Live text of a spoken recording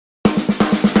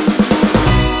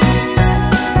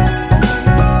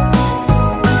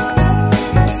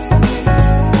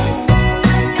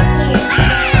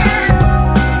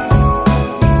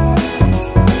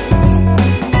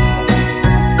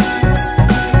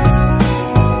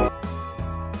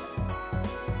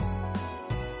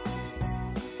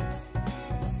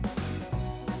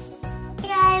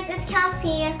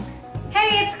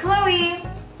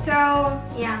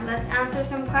answer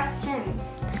some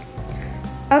questions.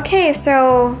 Okay,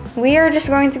 so we are just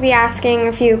going to be asking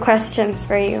a few questions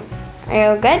for you.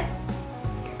 Are you good?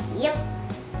 Yep.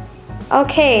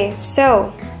 Okay, so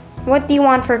what do you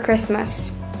want for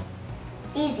Christmas?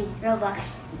 Easy. Robux.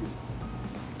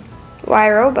 Why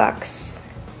Robux?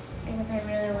 Because I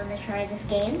really want to try this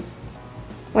game.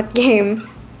 What game?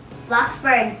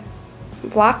 Bloxburg.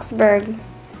 Bloxburg.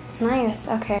 Nice,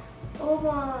 okay. Oh,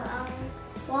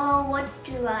 well, what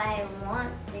do I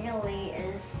want really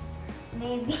is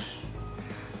maybe,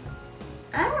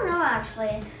 I don't know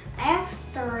actually. I have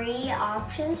 3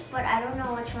 options, but I don't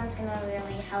know which one's gonna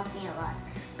really help me a lot.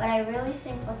 But I really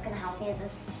think what's gonna help me is a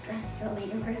stress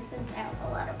reliever since I have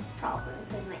a lot of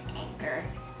problems with my anger.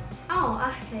 Oh,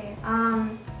 okay.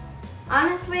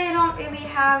 Honestly, I don't really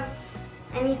have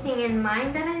anything in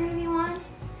mind that I really want.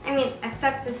 I mean,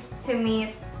 except to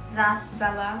me, that's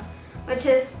Bella, which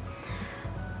is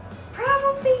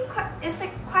probably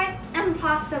quite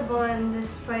impossible in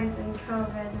this point in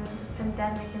COVID and the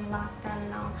pandemic and lockdown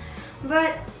and all.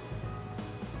 But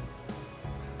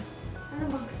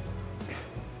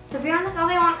to be honest, all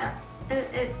I want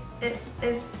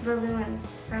is balloons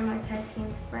for my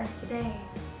 13th birthday,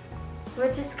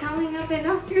 which is coming up in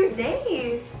a few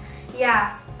days.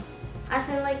 Yeah, as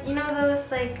in like, you know those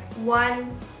like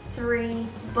 1-3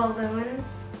 balloons?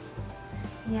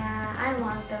 Yeah, I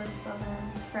want those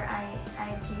balloons for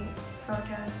IG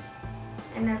photos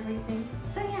and everything.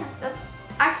 So yeah, that's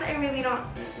actually, I really don't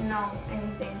know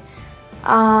anything.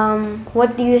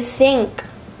 What do you think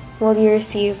will you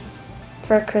receive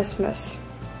for Christmas?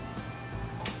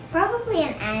 Probably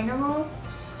an animal.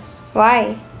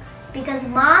 Why? Because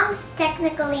Mom's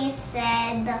technically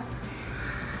said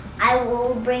I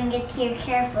will bring it here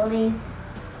carefully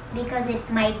because it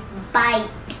might bite.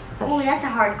 Oh, that's a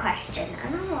hard question.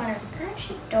 I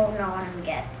actually don't know what I'm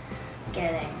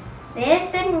getting.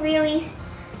 They've been really,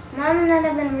 Mom and Dad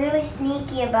have been really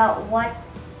sneaky about what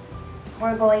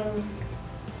we're going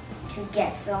to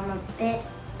get, so I'm a bit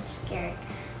scared.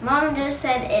 Mom just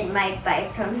said it might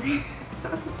bite something.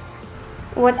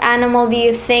 What animal do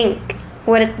you think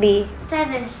would it be? It's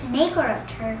either a snake or a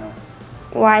turtle.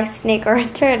 Why snake or a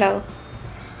turtle?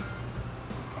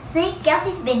 Snake,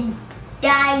 Kelsey's been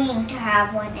dying to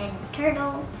have one, and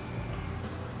turtle,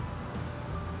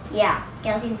 yeah,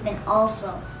 Kelsey's been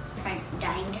also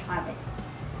dying to have it.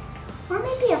 Or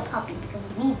maybe a puppy because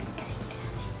we've been dying to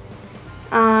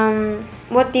have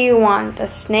it. What do you want? A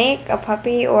snake, a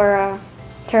puppy, or a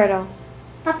turtle?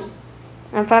 Puppy.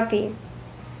 A puppy.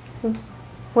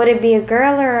 Would it be a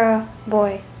girl or a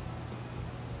boy?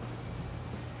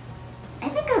 I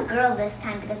think a girl this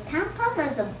time because Papa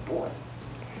is a boy.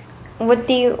 What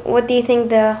do you think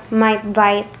the might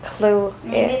bite clue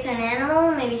Maybe is? it's an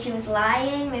animal, maybe she was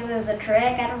lying, maybe it was a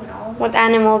trick, I don't know. What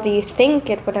animal do you think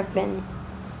it would have been?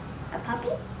 A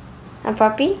puppy? A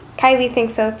puppy? Kylie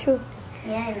thinks so too.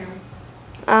 Yeah,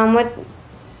 I know. What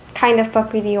kind of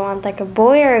puppy do you want? Like a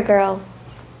boy or a girl?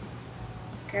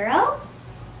 Girl?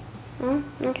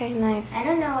 Okay, nice. I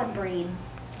don't know what breed.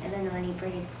 I don't know any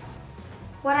breeds.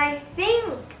 What I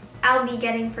think I'll be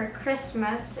getting for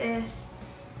Christmas is,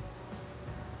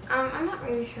 I'm not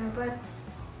really sure, but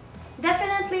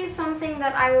definitely something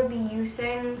that I will be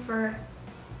using for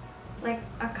like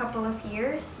a couple of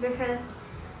years, because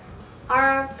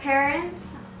our parents,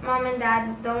 Mom and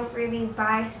Dad, don't really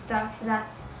buy stuff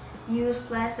that's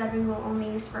useless that we will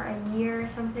only use for a year or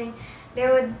something. They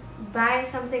would buy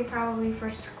something probably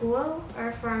for school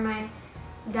or for my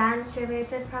dance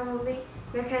related probably,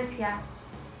 because yeah,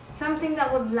 something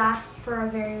that would last for a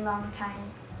very long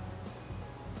time.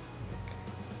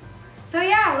 So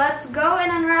yeah, let's go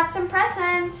and unwrap some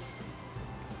presents.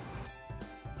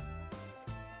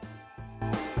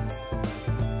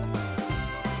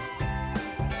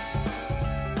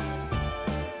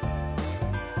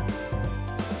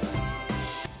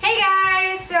 Hey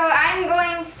guys, so I'm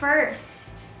going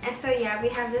first. And so yeah, we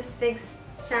have this big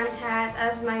Santa hat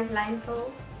as my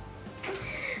blindfold.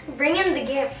 Bring in the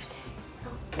gift.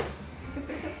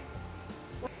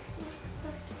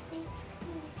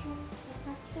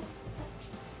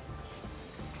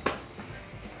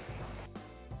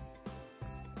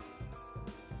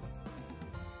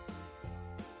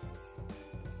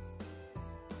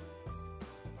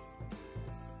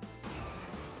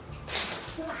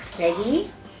 Ready?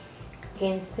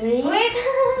 In 3, Wait.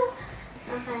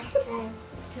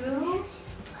 2,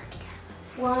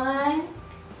 1.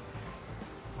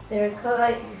 Circle.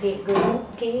 Go.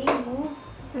 Okay.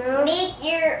 Move. Meet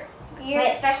your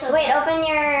Wait, special. wait, open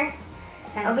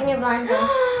your blindfold.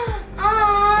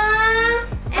 Aww,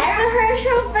 it's a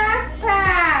Herschel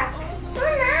backpack. So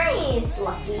nice.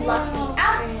 Fluffy.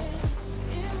 Out!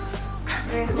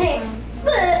 Alright, This.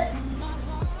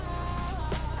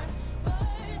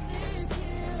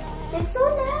 It's so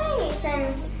nice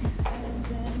and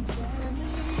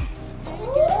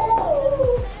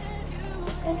ooh,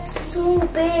 it's so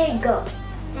big.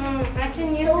 I can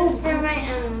use So this for my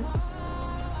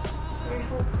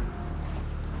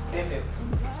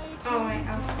oh wait,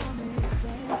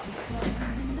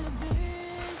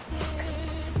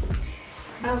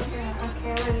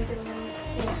 okay, let me do this.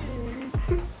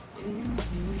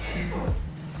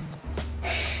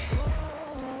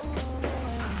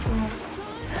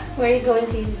 Where are you going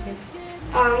to use this?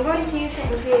 I'm going to use it in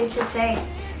PHSA.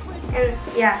 And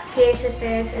yeah,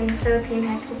 PHSA is in Philippine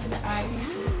High School for the Arts.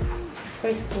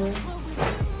 For school.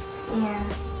 Yeah.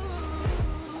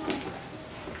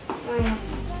 Oh yeah.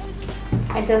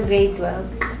 Until grade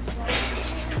 12.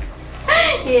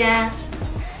 Yeah.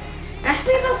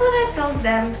 Actually, that's what I told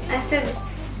them. I said,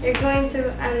 you're going to,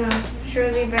 I don't know,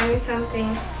 surely buy me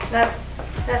something that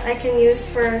I can use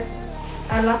for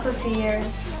lots of years.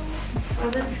 Oh,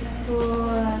 that's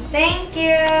cool. Thank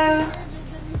you.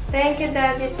 Thank you,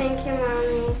 Daddy. Thank you,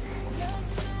 Mommy.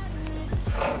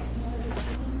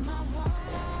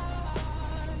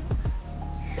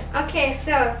 Okay,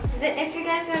 so if you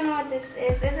guys don't know what this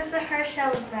is a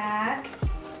Herschel bag.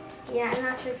 Yeah, I'm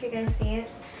not sure if you guys see it.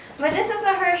 But this is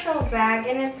a Herschel bag,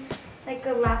 and it's like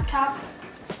a laptop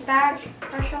bag,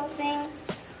 Herschel thing.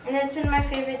 And it's in my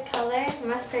favorite color,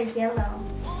 mustard yellow.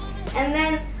 And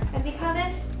then, what do you call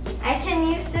this? I can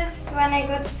use this when I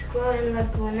go to school in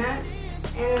Laguna.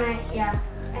 And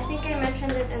I think I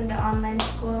mentioned it in the online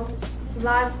school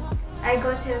vlog. I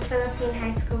go to Philippine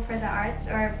High School for the Arts,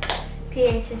 or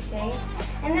PHSA.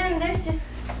 And then there's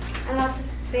just a lot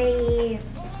of space.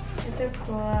 It's so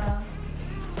cool.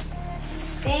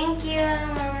 Thank you,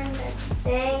 Mom and Dad.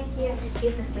 Thank you.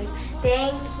 He's asleep.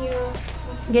 Thank you.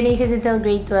 Gonna use it until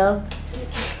grade 12.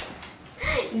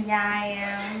 Yeah, I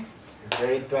am.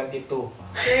 Grade 22.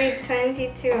 Grade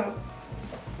 22.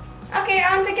 Okay,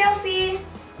 on to Kelsey.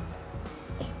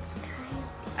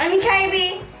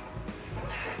 Kylie.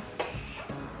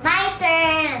 My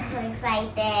turn. I'm so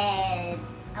excited.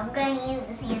 I'm gonna use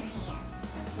the same hand.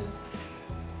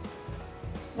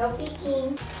 No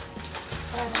peeking.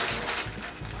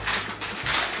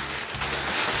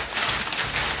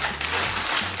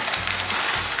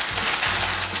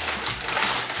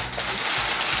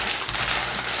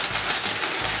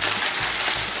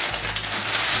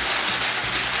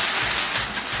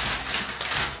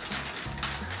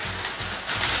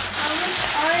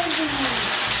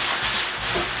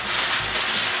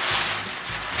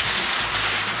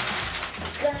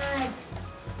 God.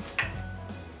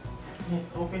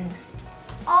 Open.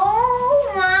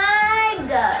 Oh my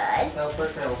God. Help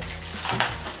herself.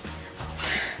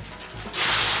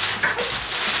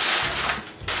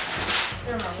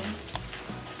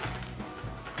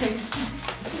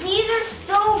 These are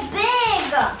so big.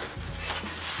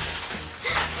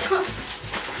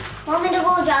 Want me to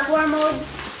go Jaguar mode?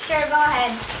 Sure, go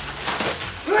ahead.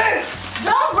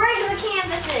 Don't break the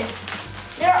canvases.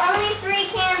 There are only 3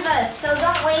 canvas, so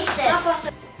don't waste it.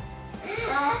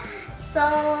 So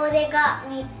they got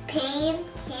me paint,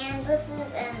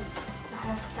 canvases, and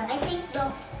I think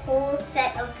the whole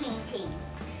set of paintings.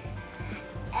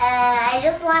 I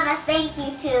just want to thank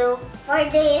you two for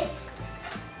this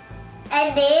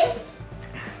and this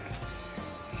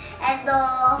and the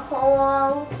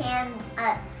whole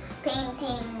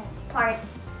painting part,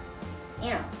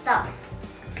 stuff.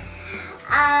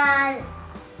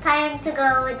 Time to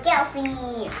go with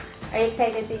Kelsey. Are you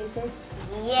excited to use it?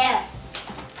 Yes.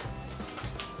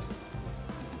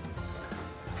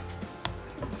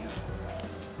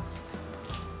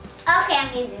 Okay, I'm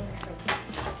using this one.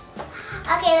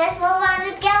 Okay, let's move on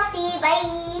with Kelsey.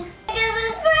 Bye. Because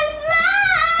it's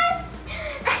Christmas!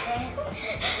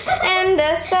 And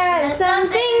the start of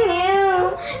something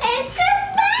new. It's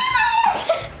Christmas!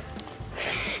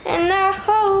 And I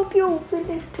hope you fit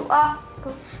into a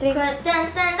Dun, dun,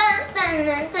 dun, dun,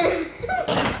 dun, dun.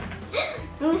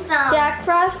 Who's song? Jack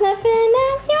Frost sniffing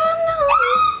at your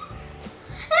nose.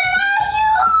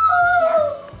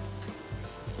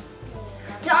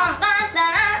 Dun, dun,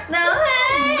 dun, dun, dun.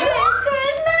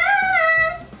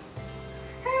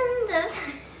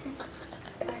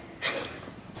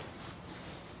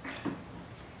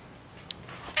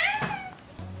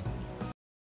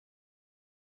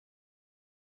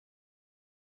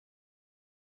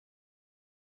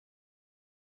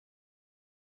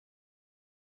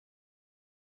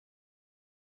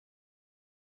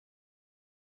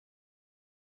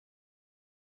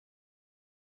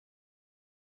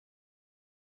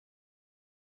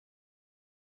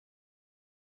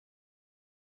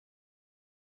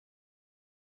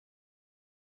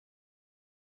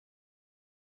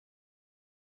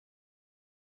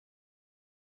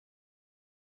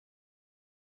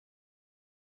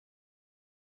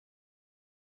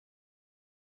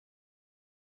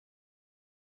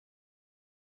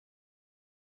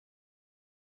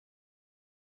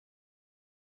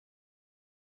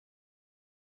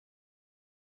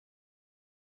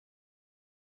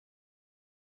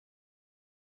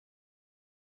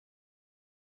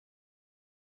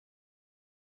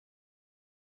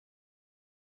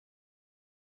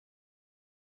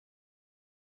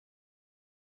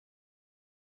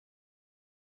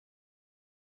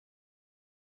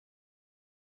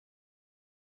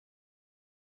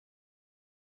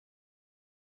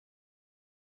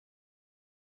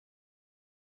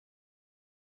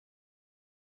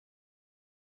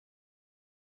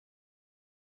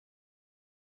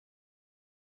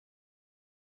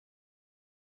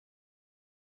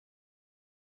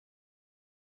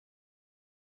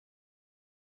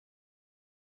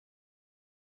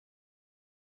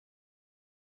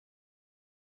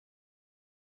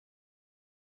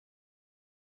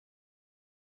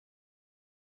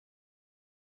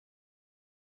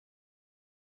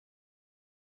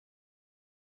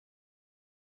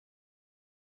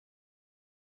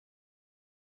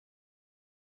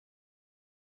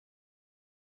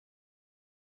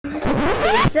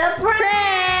 It's a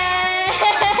prank!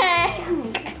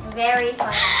 Very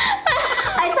funny.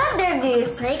 I thought there'd be a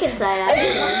snake inside.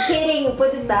 I'm kidding.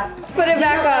 Put it back. Put it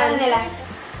back on.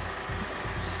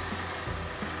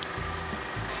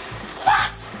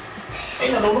 Ay,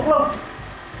 nalulog.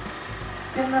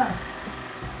 Yan na.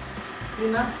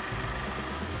 Yun na.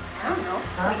 I don't know.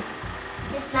 Ha?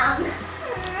 It's long.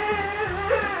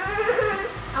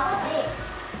 How about this?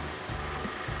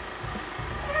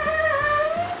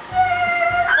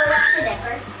 Oh, that's the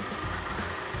diaper.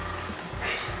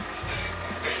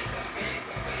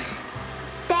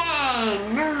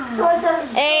 So what's up?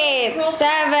 8,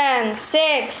 7,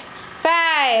 6,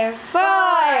 5, 4,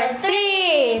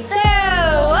 3, 2,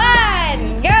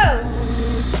 1, go!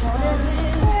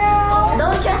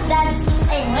 Don't just dance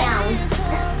and meows.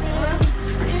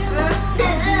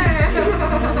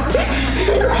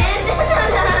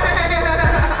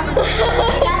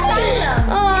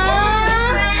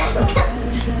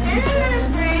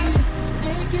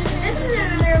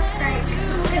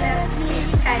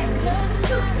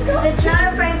 It's not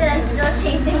a prank that I'm still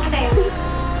chasing Kylie.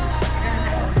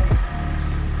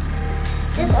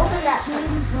 Just open that.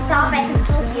 Stop, I can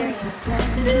still hear you. Please,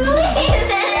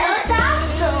 stop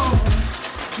so.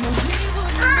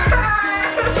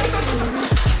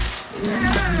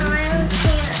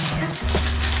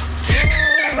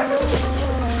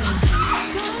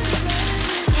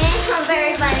 It's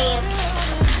very funny.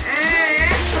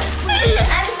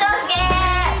 I'm so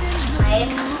scared. Wait.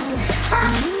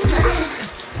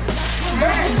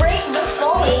 Don't break the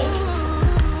folding.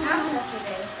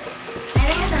 I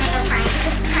think it's another prank.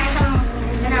 This prank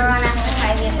I'm gonna run after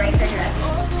Kylie and break her dress.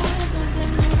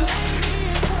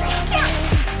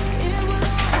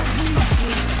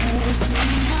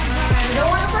 You don't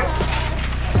want to work?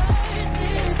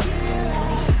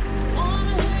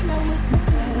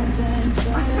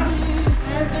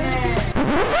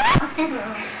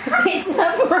 It's a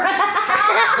prank!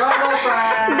 Double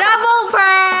prank. Double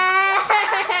prank!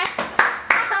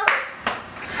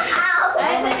 Ow.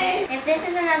 If this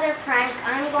is another prank,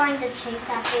 I'm going to chase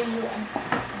after you and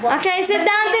walk. Okay, sit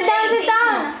down, sit down, sit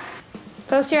down.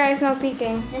 Close your eyes, no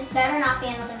peeking. This better not be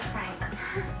another prank.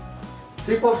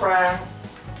 Triple prank.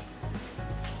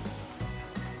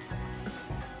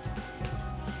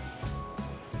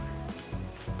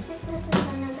 If this is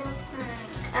another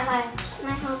prank.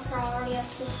 My whole priority of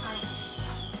 2 pranks.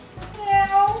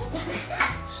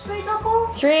 Straight up.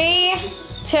 3,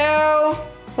 2,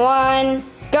 1,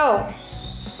 go!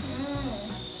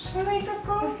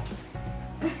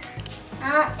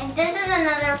 If this is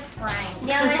another prank, do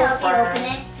you want me to help you open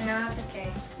it? No, it's okay.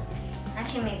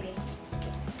 Actually, maybe.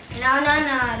 No, I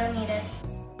don't need it.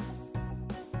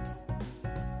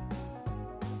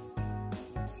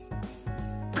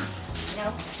 No.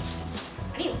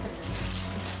 How do you put this?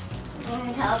 You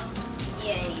need help?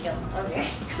 Yeah, you don't. Okay.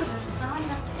 I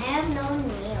have no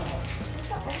nails.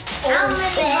 I'm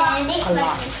open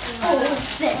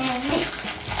it.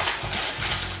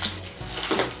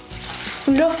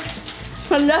 Hello?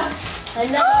 Hello?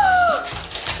 Hello?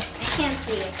 I can't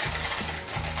see it.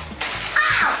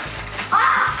 Ow!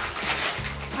 Ah!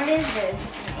 What is this?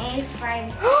 An A5.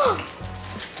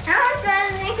 I'm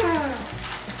pressing.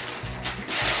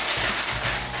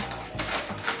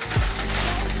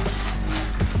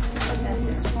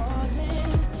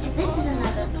 This is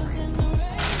another one.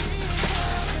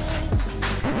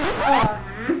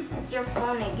 It's your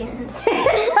phone again. Stop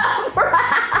with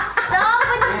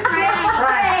the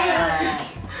prank.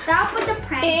 Stop with the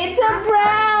prank. It's a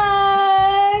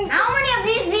prank! How many of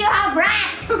these do you have,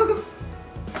 Brat?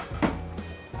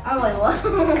 Oh, wait, what?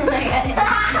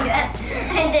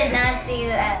 I did not see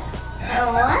that.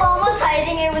 What? Almost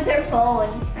hiding it with her phone.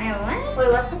 Wait, what? Wait,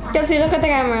 what's the point? Kelsey, look at the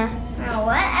camera.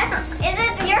 What? Is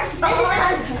it your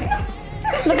phone?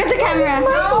 Look at the camera.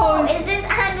 No, it's just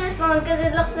Andrew's phone because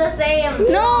it looks the same.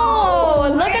 No!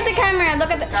 Look at the camera.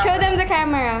 Look at the, show them the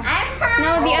camera.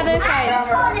 No, the other side. Andrew's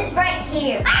phone is right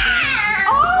here. Ah!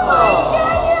 Oh my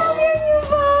god, you have your new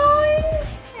phone!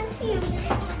 That's huge.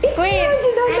 Wait. I might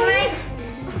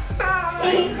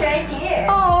see right here.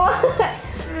 Oh.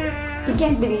 You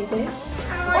can't believe it.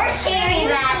 We're sharing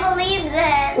that. Believe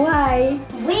that. Why?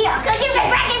 We are. Because you've been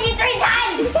pranking me 3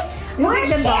 times. Look at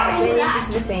the box sharing and that.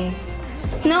 it's the same.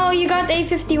 No, you got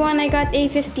A51, I got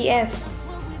A50S.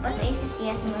 What's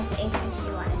A50S and what's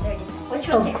A51? Is there a difference? Which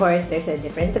one? Of course, there's a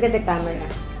difference. Look at the camera.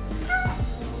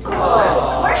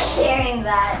 We're sharing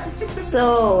that.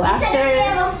 So, We said if we after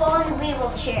have a phone, we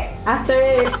will share.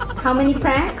 how many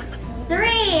pranks?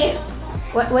 3.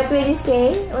 What will you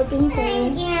say? What can you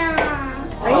say? Thank you.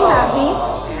 Are you happy?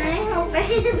 I hope I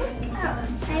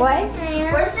Why?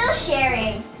 We're still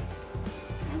sharing.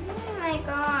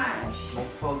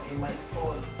 in my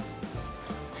phone.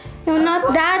 No,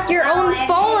 not that. Your own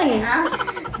phone.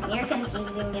 You're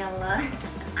confusing me a lot.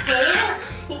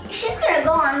 She's gonna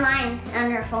go online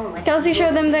on her phone with Kelsey,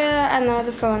 show them the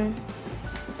another phone.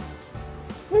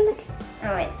 Oh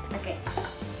wait, okay.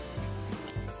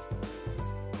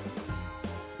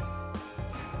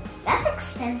 That's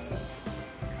expensive.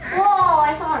 Whoa,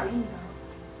 I saw a rainbow.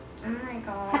 Oh my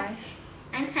gosh.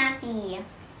 I'm happy.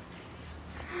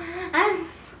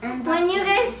 When you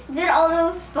guys did all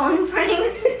those phone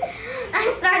pranks,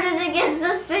 I started to get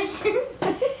suspicious.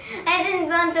 I didn't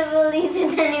want to believe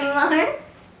it anymore.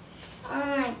 Oh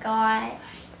my gosh.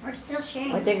 We're still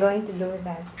sharing. What you're going to do with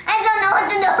that? I don't know what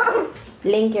to do.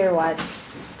 Link your what?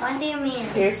 What do you mean?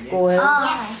 Your school?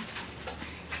 Oh,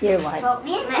 Your what? Well,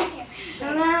 me and my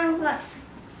I'm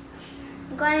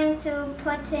going to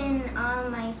put in all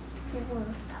my school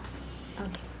stuff.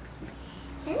 Okay.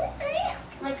 Is it real?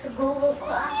 Like the Google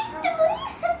Classroom.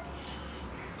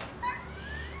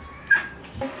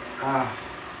 Ah,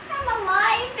 I'm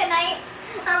alive and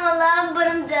I'm alive, but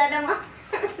I'm dead. I'm alive.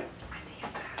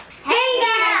 Hey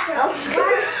guys!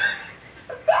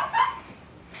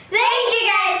 Thank you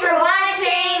guys for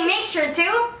watching. Make sure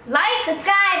to like,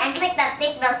 subscribe, And click that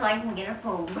thick bell so I can get a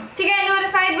phone. to get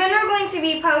notified when we're going to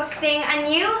be posting a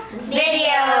new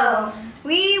video.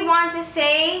 We want to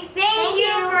say thank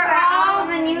you for all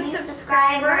the new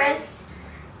subscribers.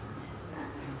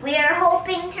 We are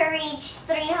hoping to reach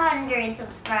 300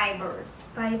 subscribers.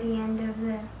 By the end of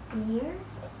the year?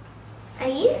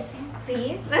 Please?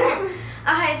 Please?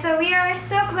 Okay, so we are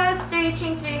so close to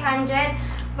reaching 300,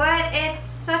 but it's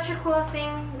such a cool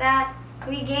thing that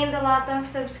we gained a lot of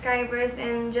subscribers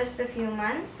in just a few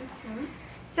months.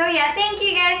 So yeah, thank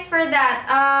you guys for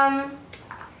that.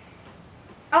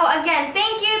 Oh, again,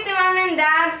 thank you to Mom and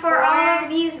Dad for all of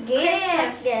these gifts.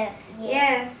 Christmas gifts.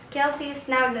 Yes, Kelsey is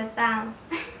now the town.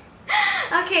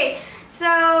 Okay,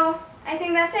 so I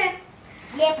think that's it.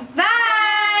 Yep.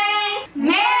 Bye!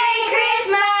 Merry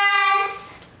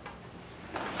Christmas!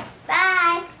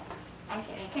 Bye.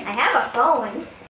 I have a phone.